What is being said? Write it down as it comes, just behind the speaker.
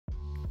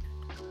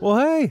Well,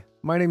 hey,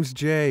 my name's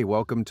Jay.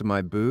 Welcome to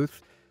my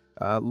booth.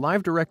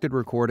 Live directed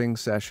recording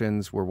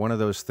sessions were one of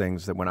those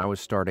things that when I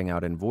was starting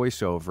out in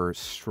VoiceOver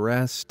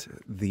stressed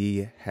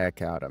the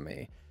heck out of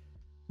me.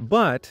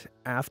 But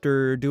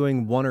after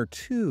doing one or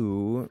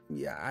two,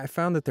 I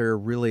found that they're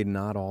really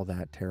not all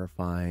that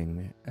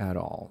terrifying at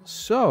all.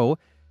 So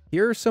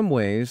here are some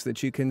ways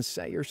that you can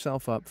set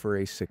yourself up for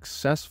a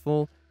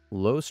successful,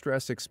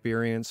 low-stress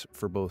experience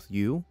for both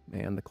you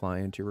and the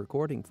client you're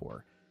recording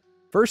for.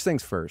 First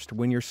things first,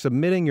 when you're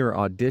submitting your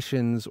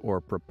auditions or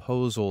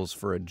proposals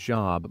for a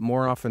job,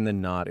 more often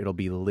than not, it'll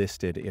be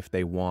listed if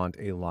they want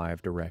a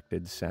live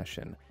directed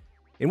session.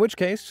 In which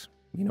case,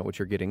 you know what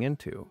you're getting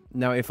into.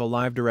 Now, if a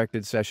live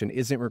directed session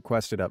isn't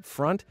requested up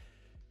front,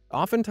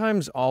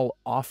 oftentimes I'll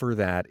offer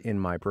that in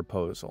my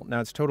proposal. Now,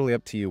 it's totally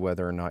up to you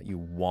whether or not you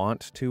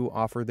want to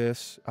offer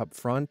this up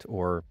front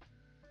or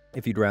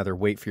if you'd rather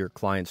wait for your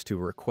clients to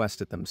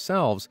request it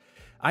themselves.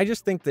 I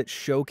just think that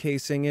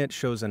showcasing it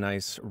shows a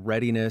nice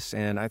readiness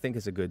and I think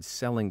is a good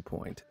selling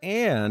point.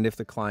 And if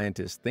the client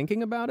is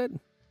thinking about it,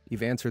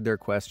 you've answered their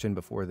question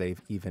before they've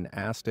even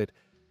asked it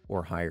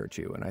or hired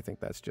you. And I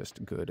think that's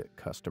just good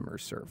customer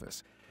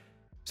service.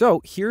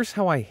 So here's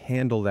how I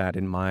handle that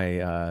in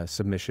my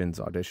submissions,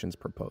 auditions,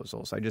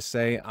 proposals. I just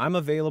say, I'm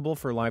available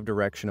for live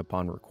direction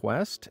upon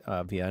request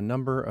via a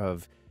number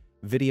of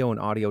video and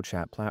audio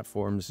chat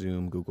platforms,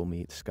 Zoom, Google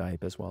Meet,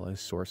 Skype, as well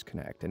as Source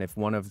Connect. And if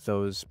one of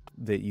those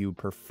that you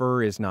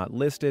prefer is not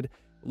listed,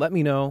 let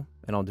me know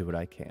and I'll do what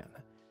I can.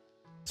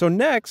 So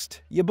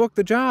next, you book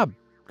the job.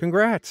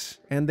 Congrats.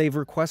 And they've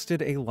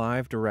requested a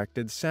live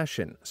directed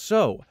session.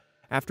 So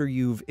after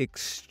you've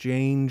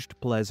exchanged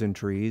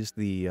pleasantries,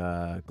 the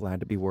glad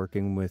to be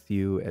working with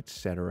you,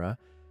 etc.,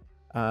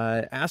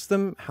 ask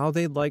them how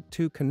they'd like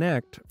to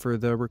connect for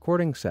the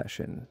recording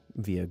session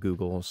via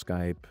Google,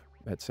 Skype,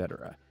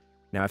 etc.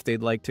 Now, if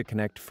they'd like to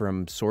connect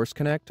from Source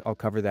Connect, I'll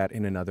cover that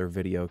in another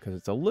video because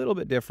it's a little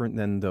bit different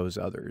than those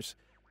others.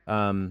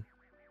 Now,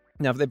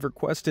 if they've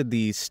requested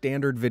the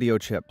standard video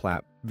chat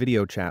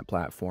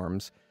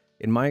platforms,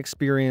 in my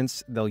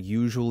experience, they'll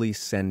usually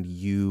send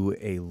you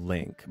a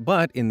link.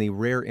 But in the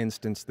rare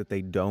instance that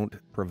they don't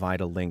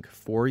provide a link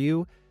for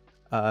you,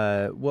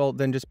 well,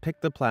 then just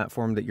pick the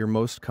platform that you're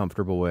most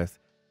comfortable with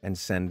and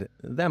send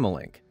them a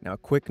link. Now,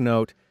 quick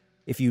note.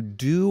 If you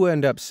do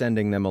end up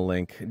sending them a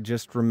link,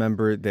 just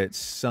remember that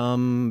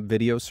some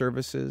video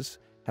services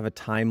have a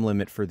time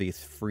limit for the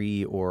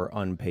free or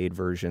unpaid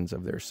versions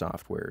of their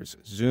softwares.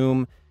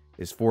 Zoom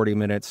is 40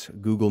 minutes,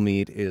 Google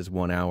Meet is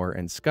 1 hour,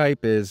 and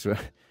Skype is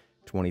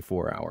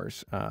 24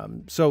 hours.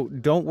 So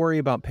don't worry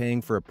about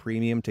paying for a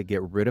premium to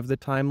get rid of the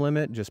time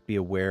limit. Just be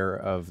aware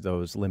of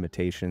those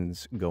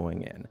limitations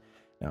going in.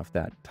 Now, if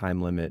that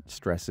time limit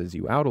stresses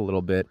you out a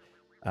little bit,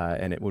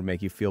 and it would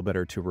make you feel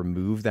better to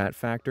remove that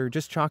factor,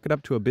 just chalk it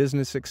up to a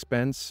business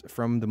expense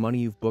from the money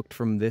you've booked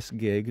from this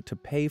gig to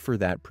pay for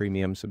that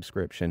premium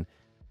subscription,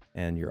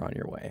 and you're on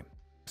your way.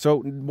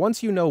 So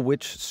once you know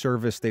which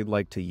service they'd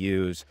like to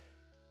use,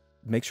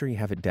 make sure you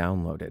have it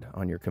downloaded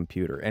on your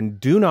computer. And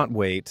do not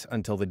wait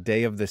until the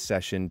day of the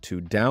session to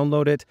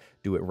download it.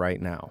 Do it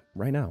right now.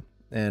 Right now.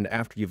 And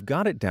after you've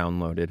got it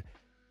downloaded,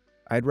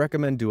 I'd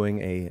recommend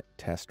doing a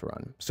test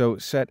run. So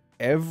set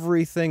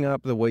everything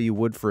up the way you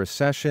would for a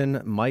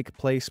session, mic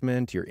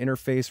placement, your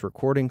interface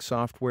recording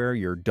software,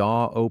 your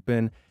DAW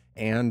open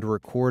and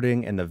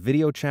recording, and the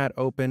video chat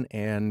open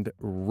and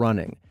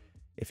running.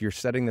 If you're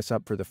setting this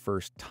up for the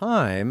first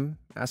time,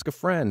 ask a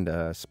friend,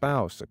 a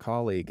spouse, a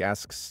colleague,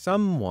 ask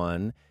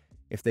someone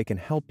if they can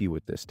help you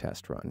with this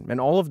test run.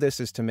 And all of this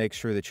is to make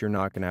sure that you're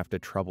not going to have to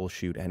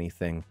troubleshoot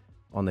anything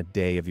on the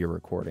day of your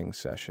recording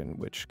session,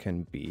 which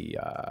can be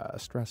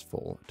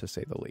stressful, to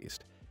say the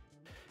least.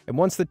 And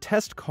once the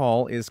test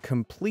call is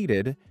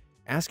completed,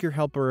 ask your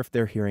helper if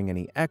they're hearing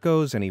any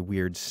echoes, any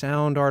weird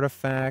sound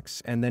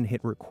artifacts, and then hit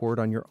record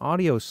on your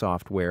audio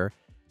software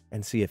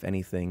and see if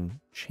anything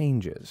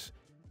changes.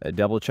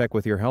 Double check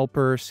with your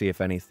helper, see if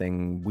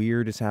anything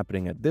weird is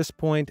happening at this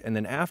point, and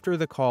then after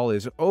the call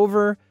is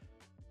over,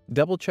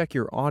 double check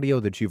your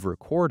audio that you've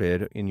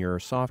recorded in your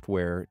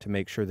software to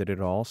make sure that it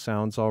all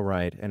sounds all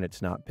right and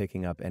it's not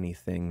picking up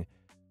anything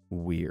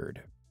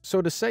weird.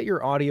 So to set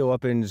your audio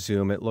up in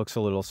Zoom, it looks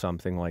a little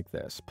something like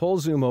this. Pull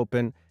Zoom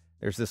open,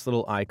 there's this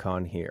little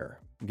icon here.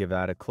 Give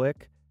that a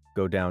click,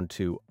 go down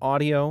to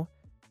Audio,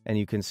 and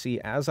you can see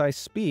as I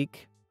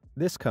speak,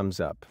 this comes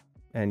up,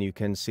 and you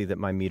can see that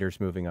my meter's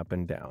moving up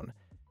and down.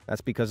 That's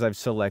because I've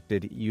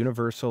selected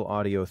Universal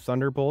Audio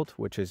Thunderbolt,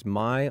 which is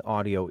my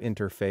audio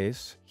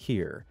interface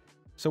here.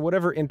 So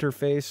whatever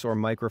interface or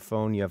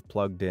microphone you have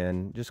plugged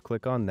in, just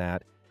click on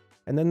that.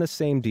 And then the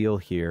same deal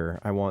here.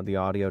 I want the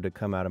audio to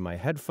come out of my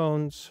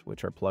headphones,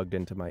 which are plugged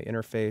into my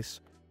interface.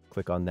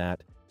 Click on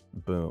that.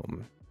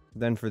 Boom.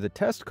 Then for the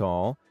test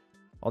call,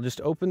 I'll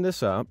just open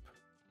this up,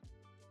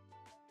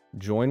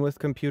 join with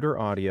computer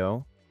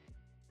audio,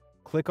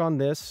 click on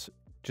this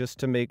just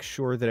to make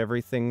sure that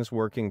everything's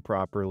working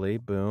properly.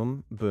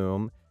 Boom,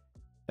 boom.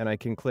 And I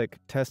can click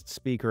test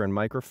speaker and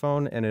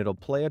microphone, and it'll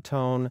play a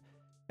tone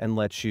and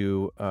let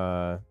you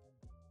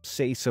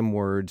say some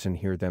words and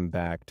hear them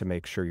back to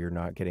make sure you're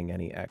not getting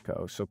any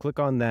echo. So click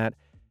on that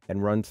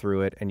and run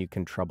through it, and you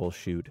can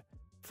troubleshoot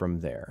from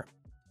there.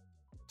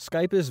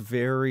 Skype is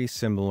very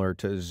similar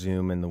to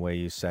Zoom in the way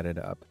you set it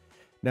up.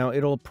 Now,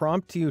 it'll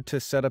prompt you to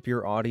set up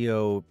your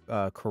audio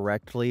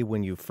correctly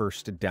when you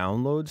first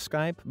download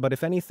Skype, but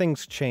if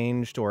anything's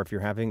changed or if you're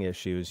having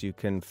issues, you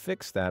can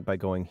fix that by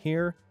going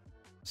here,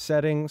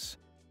 Settings,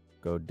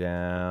 go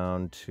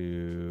down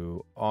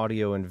to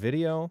Audio and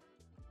Video,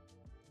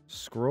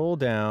 scroll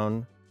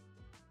down,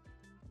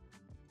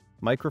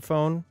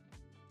 Microphone.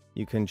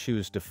 You can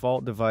choose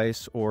Default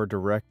Device or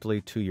directly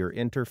to your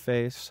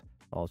interface.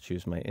 I'll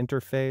choose my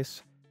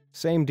interface.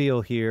 Same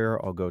deal here,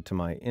 I'll go to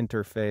my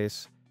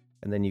interface.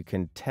 And then you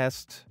can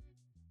test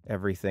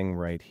everything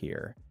right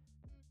here.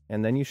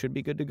 And then you should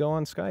be good to go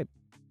on Skype.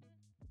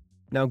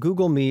 Now,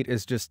 Google Meet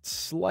is just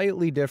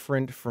slightly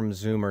different from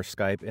Zoom or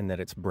Skype in that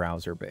it's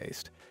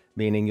browser-based,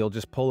 meaning you'll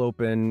just pull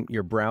open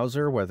your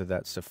browser, whether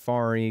that's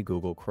Safari,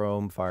 Google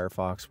Chrome,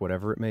 Firefox,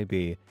 whatever it may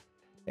be,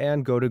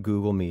 and go to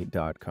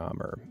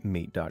googlemeet.com or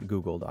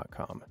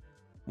meet.google.com.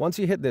 Once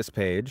you hit this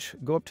page,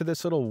 go up to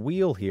this little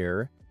wheel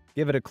here,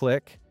 give it a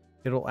click.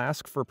 It'll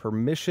ask for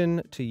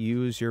permission to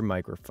use your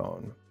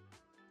microphone.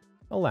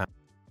 Allow.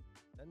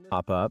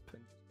 Pop up.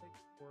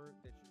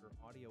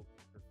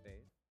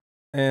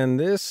 And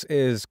this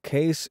is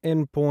case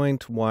in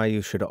point why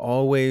you should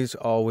always,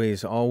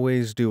 always,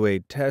 always do a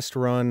test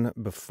run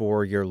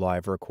before your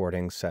live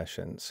recording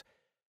sessions.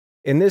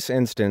 In this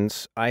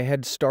instance, I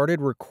had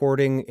started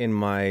recording in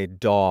my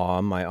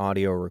DAW, my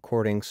audio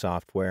recording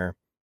software,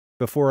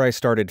 before I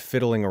started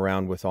fiddling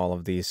around with all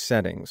of these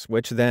settings,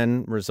 which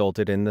then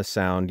resulted in the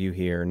sound you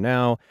hear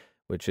now,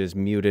 which is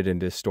muted and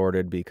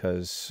distorted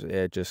because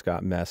it just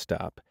got messed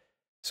up.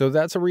 So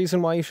that's a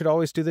reason why you should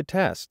always do the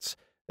tests.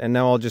 And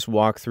now I'll just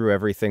walk through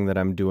everything that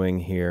I'm doing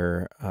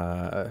here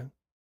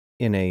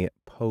in a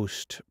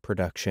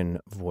post-production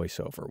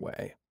voiceover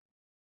way.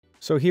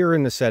 So here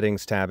in the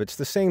Settings tab, it's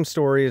the same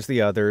story as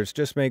the others.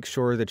 Just make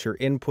sure that your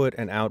input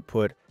and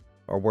output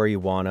are where you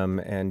want them,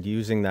 and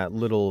using that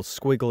little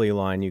squiggly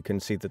line, you can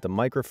see that the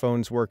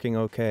microphone's working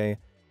okay.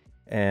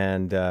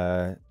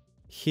 And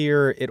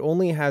here, it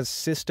only has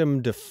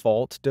system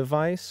default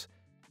device,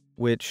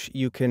 which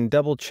you can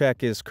double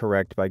check is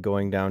correct by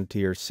going down to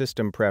your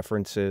system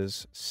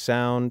preferences,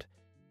 sound,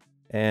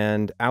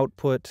 and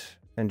output,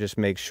 and just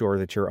make sure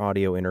that your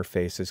audio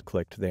interface is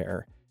clicked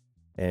there.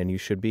 And you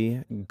should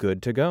be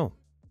good to go.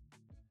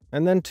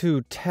 And then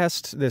to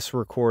test this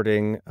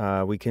recording,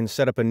 we can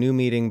set up a new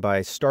meeting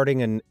by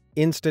starting an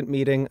instant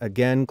meeting.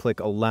 Again, click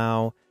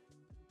Allow,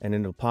 and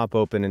it'll pop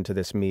open into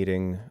this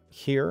meeting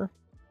here.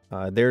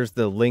 There's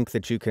the link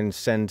that you can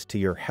send to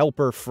your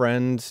helper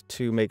friends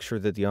to make sure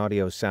that the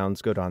audio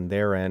sounds good on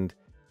their end.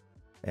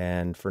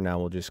 And for now,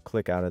 we'll just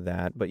click out of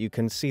that. But you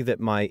can see that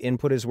my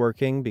input is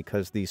working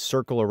because the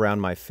circle around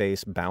my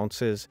face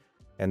bounces,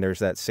 and there's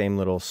that same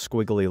little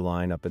squiggly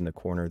line up in the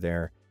corner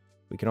there.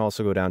 We can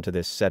also go down to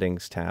this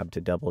Settings tab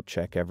to double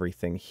check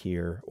everything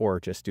here,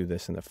 or just do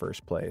this in the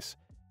first place.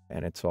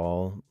 And it's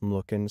all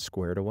looking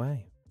squared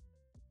away.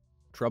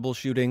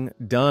 Troubleshooting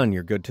done,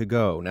 you're good to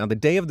go. Now, the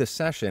day of the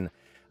session,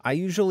 I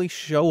usually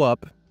show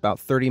up about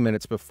 30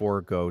 minutes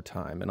before go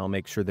time, and I'll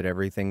make sure that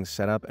everything's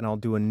set up, and I'll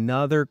do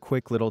another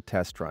quick little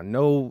test run.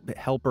 No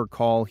helper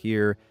call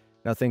here,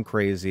 nothing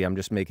crazy. I'm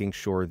just making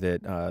sure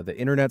that the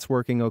internet's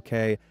working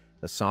okay,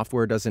 the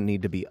software doesn't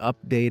need to be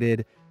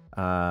updated,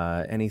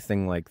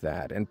 anything like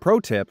that. And pro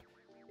tip,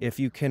 if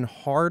you can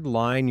hard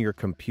line your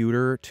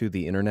computer to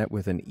the internet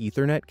with an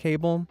Ethernet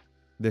cable,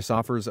 this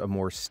offers a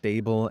more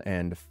stable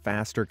and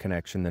faster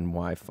connection than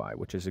Wi-Fi,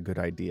 which is a good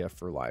idea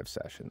for live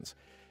sessions.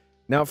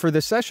 Now, for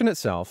the session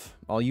itself,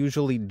 I'll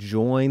usually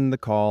join the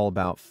call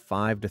about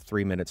 5 to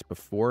 3 minutes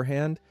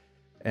beforehand,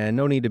 and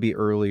no need to be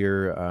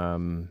earlier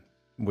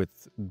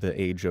with the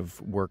age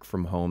of work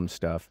from home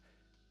stuff.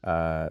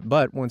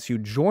 But once you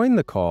join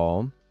the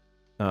call,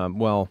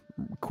 well,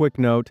 quick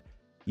note,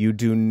 you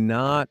do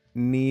not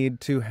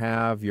need to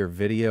have your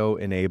video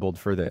enabled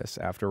for this.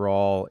 After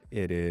all,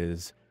 it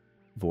is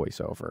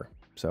VoiceOver,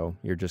 so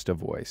you're just a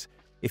voice.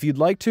 If you'd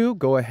like to,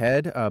 go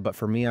ahead, but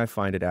for me, I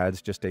find it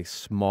adds just a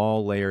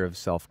small layer of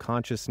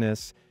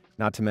self-consciousness.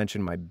 Not to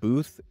mention my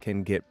booth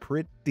can get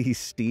pretty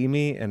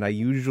steamy, and I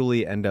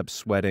usually end up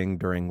sweating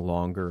during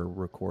longer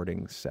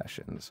recording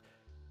sessions.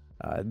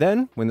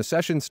 Then, when the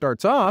session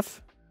starts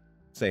off,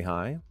 say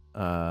hi,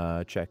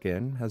 check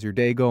in. How's your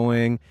day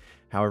going?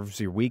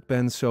 How's your week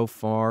been so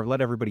far? Let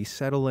everybody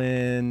settle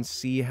in,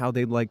 see how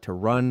they'd like to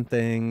run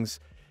things.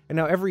 And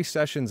now every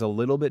session's a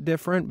little bit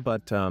different,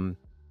 but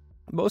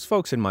most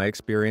folks in my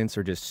experience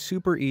are just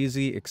super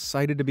easy,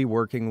 excited to be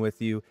working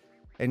with you,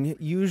 and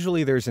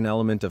usually there's an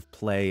element of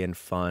play and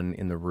fun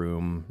in the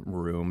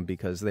room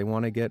because they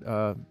want to get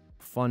a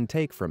fun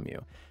take from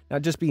you. Now,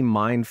 just be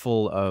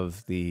mindful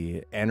of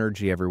the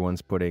energy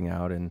everyone's putting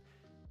out and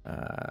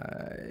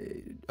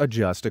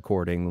adjust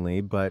accordingly,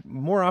 but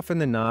more often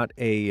than not,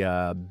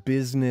 a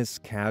business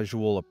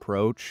casual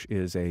approach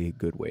is a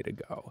good way to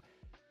go.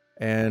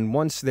 And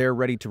once they're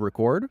ready to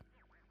record,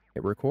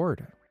 hit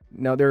record.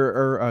 Now, there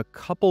are a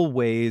couple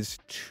ways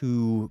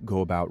to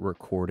go about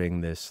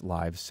recording this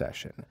live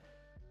session.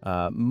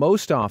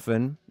 Most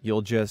often,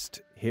 you'll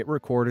just hit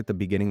record at the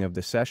beginning of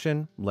the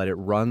session, let it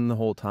run the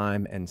whole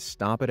time, and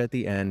stop it at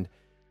the end,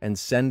 and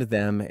send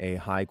them a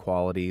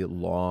high-quality,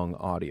 long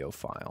audio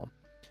file.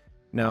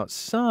 Now,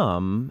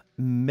 some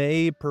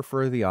may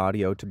prefer the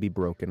audio to be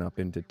broken up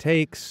into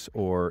takes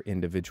or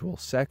individual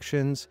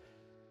sections.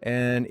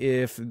 And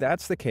if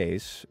that's the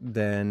case,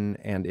 then,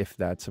 and if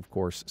that's, of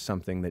course,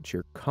 something that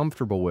you're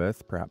comfortable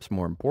with, perhaps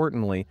more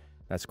importantly,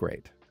 that's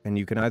great. And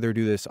you can either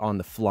do this on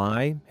the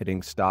fly,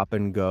 hitting stop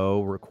and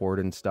go, record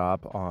and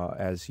stop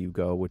as you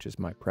go, which is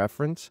my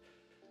preference,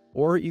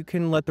 or you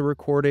can let the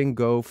recording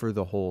go for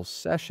the whole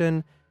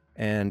session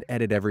and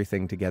edit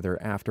everything together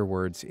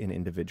afterwards in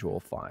individual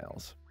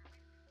files.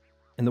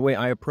 And the way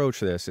I approach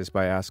this is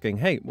by asking,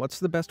 hey, what's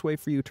the best way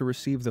for you to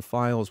receive the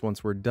files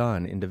once we're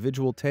done?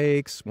 Individual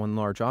takes, one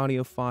large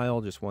audio file,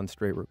 just one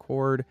straight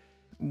record?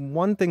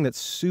 One thing that's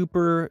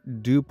super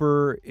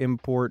duper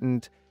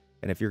important,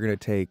 and if you're going to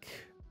take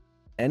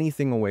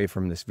anything away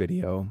from this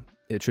video,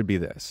 it should be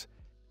this.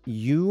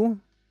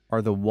 You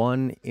are the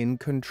one in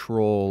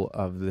control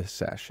of the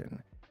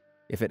session.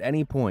 If at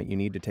any point you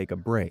need to take a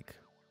break,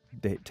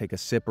 take a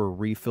sip or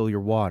refill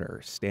your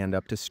water, stand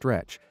up to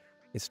stretch,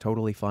 it's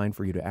totally fine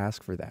for you to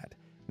ask for that.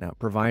 Now,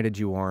 provided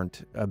you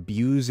aren't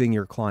abusing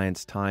your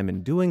client's time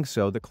in doing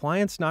so, the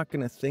client's not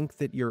going to think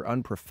that you're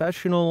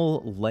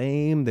unprofessional,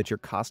 lame, that you're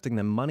costing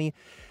them money.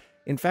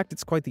 In fact,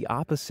 it's quite the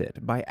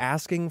opposite. By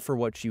asking for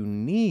what you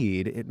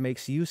need, it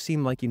makes you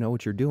seem like you know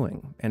what you're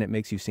doing, and it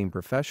makes you seem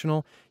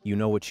professional. You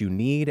know what you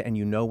need, and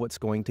you know what's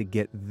going to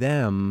get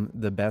them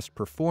the best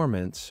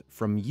performance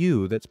from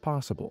you that's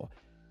possible.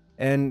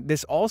 And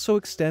this also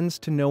extends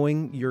to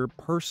knowing your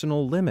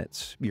personal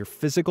limits, your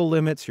physical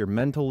limits, your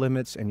mental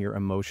limits, and your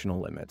emotional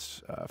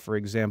limits. For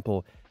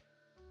example,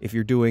 if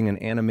you're doing an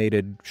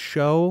animated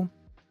show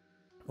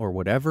or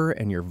whatever,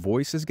 and your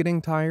voice is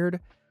getting tired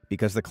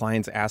because the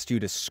client's asked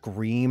you to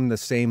scream the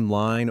same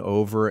line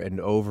over and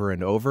over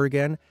and over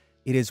again,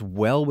 it is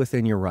well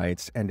within your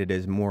rights, and it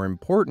is more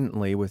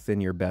importantly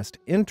within your best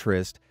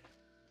interest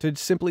to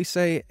simply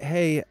say,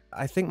 hey,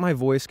 I think my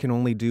voice can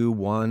only do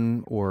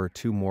one or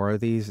two more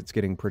of these. It's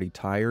getting pretty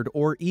tired.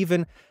 Or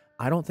even,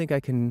 I don't think I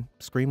can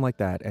scream like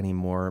that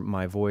anymore.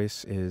 My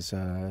voice is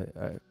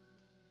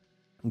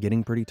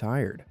getting pretty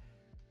tired.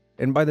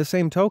 And by the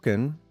same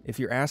token, if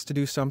you're asked to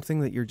do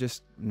something that you're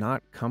just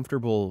not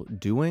comfortable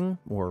doing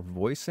or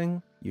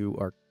voicing, you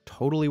are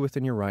totally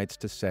within your rights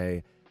to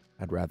say,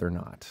 I'd rather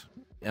not.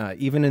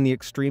 Even in the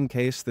extreme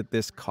case that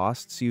this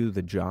costs you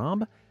the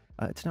job,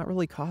 it's not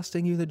really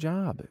costing you the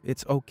job.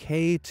 It's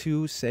okay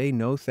to say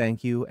no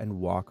thank you and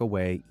walk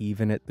away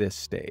even at this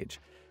stage.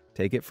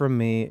 Take it from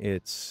me,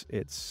 it's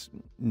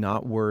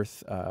not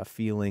worth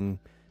feeling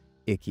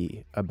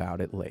icky about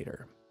it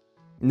later.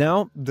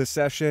 Now, the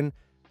session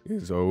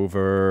is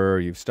over.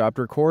 You've stopped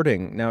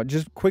recording. Now,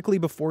 just quickly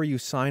before you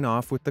sign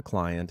off with the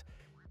client,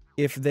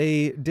 if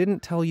they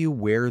didn't tell you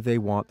where they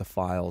want the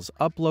files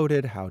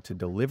uploaded, how to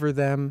deliver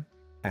them,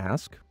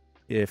 ask.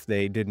 If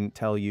they didn't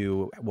tell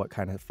you what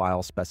kind of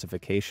file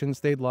specifications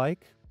they'd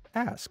like,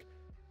 ask.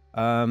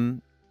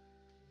 And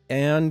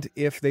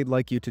if they'd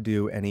like you to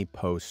do any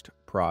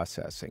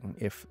post-processing.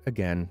 If,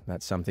 again,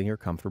 that's something you're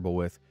comfortable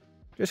with,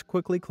 just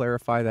quickly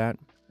clarify that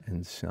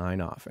and sign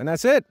off. And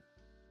that's it.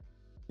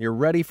 You're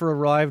ready for a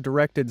live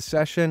directed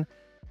session.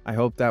 I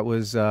hope that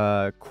was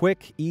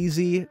quick,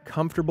 easy,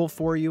 comfortable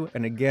for you.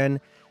 And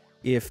again,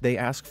 if they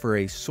ask for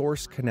a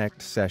Source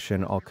Connect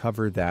session, I'll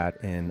cover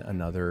that in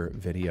another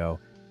video.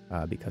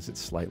 Because it's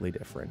slightly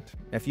different.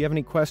 If you have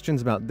any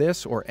questions about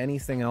this or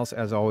anything else,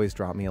 as always,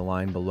 drop me a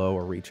line below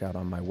or reach out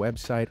on my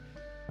website.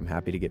 I'm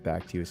happy to get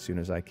back to you as soon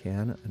as I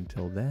can.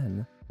 Until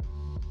then,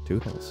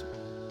 toodles.